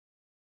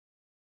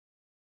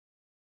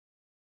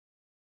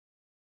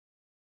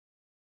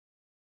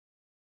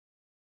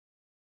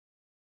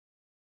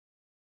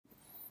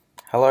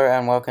Hello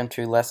and welcome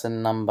to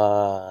lesson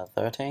number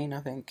 13, I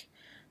think.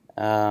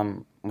 We're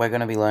going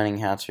to be learning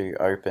how to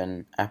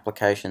open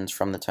applications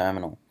from the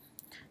terminal.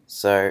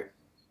 So,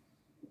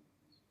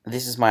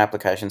 this is my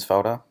applications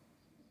folder,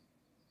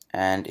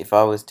 and if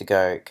I was to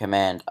go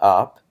command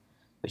up,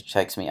 which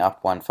takes me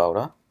up one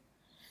folder,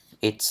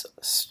 it's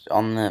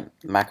on the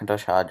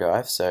Macintosh hard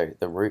drive, so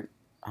the root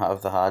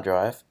of the hard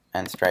drive,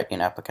 and straight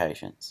in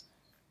applications.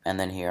 And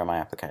then here are my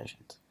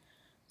applications.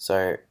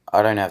 So,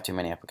 I don't have too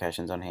many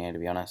applications on here, to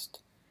be honest.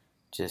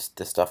 Just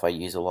the stuff I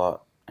use a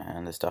lot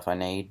and the stuff I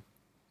need.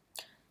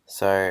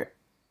 So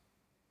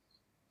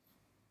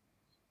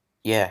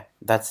yeah,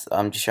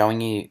 I'm just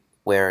showing you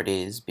where it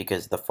is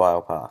because the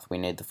file path. We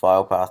need the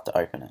file path to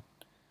open it.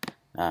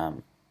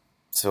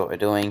 So what we're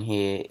doing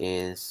here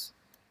is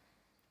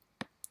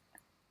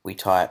we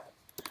type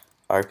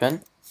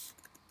open,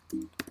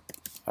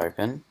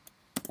 and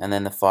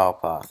then the file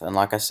path. And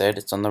like I said,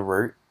 it's on the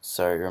root,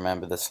 so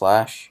remember the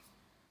slash,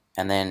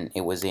 and then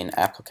it was in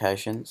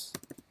applications.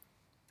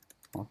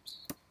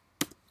 Oops.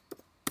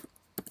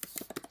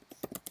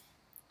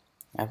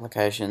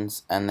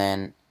 Applications, and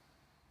then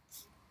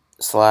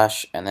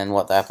slash, and then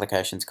what the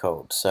application's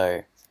called.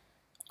 So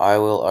I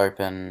will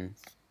open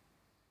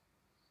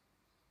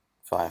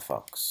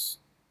Firefox,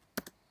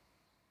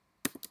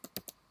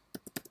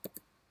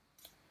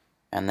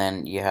 and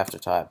then you have to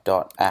type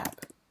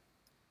 .app,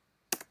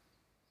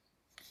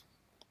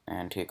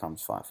 and here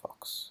comes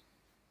Firefox,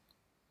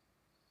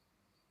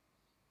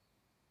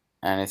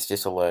 and it's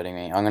just alerting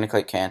me. I'm going to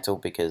click cancel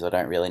because I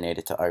don't really need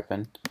it to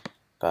open,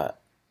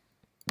 but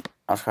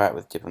I'll try it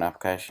with a different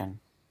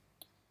application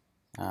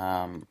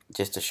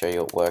just to show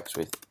you it works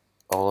with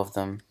all of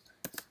them.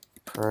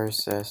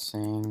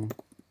 Processing.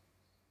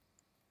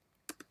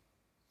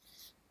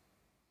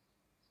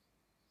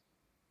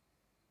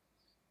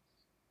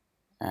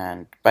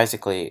 And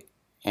basically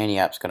any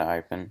app's going to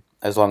open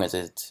as long as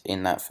it's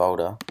in that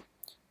folder.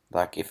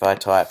 Like if I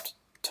typed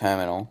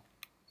terminal,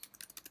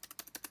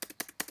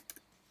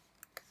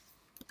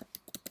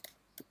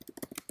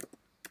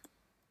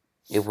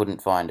 it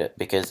wouldn't find it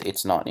because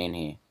it's not in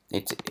here.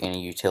 It's in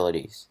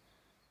utilities.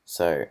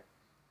 So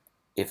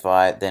if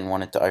I then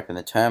wanted to open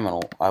the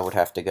terminal, I would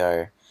have to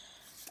go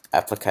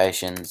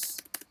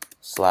applications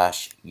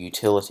 /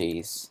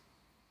 utilities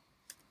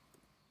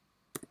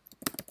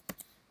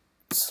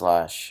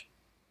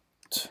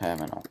 /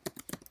 terminal.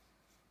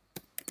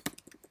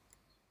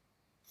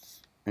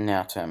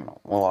 Now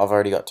terminal. Well, I've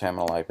already got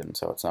terminal open,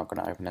 so it's not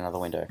going to open another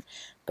window.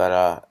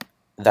 But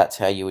that's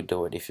how you would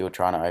do it if you were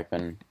trying to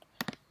open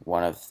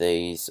one of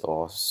these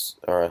or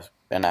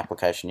an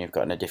application you've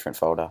got in a different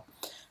folder.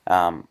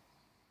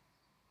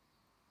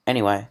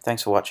 Anyway,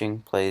 thanks for watching.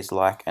 Please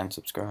like and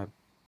subscribe.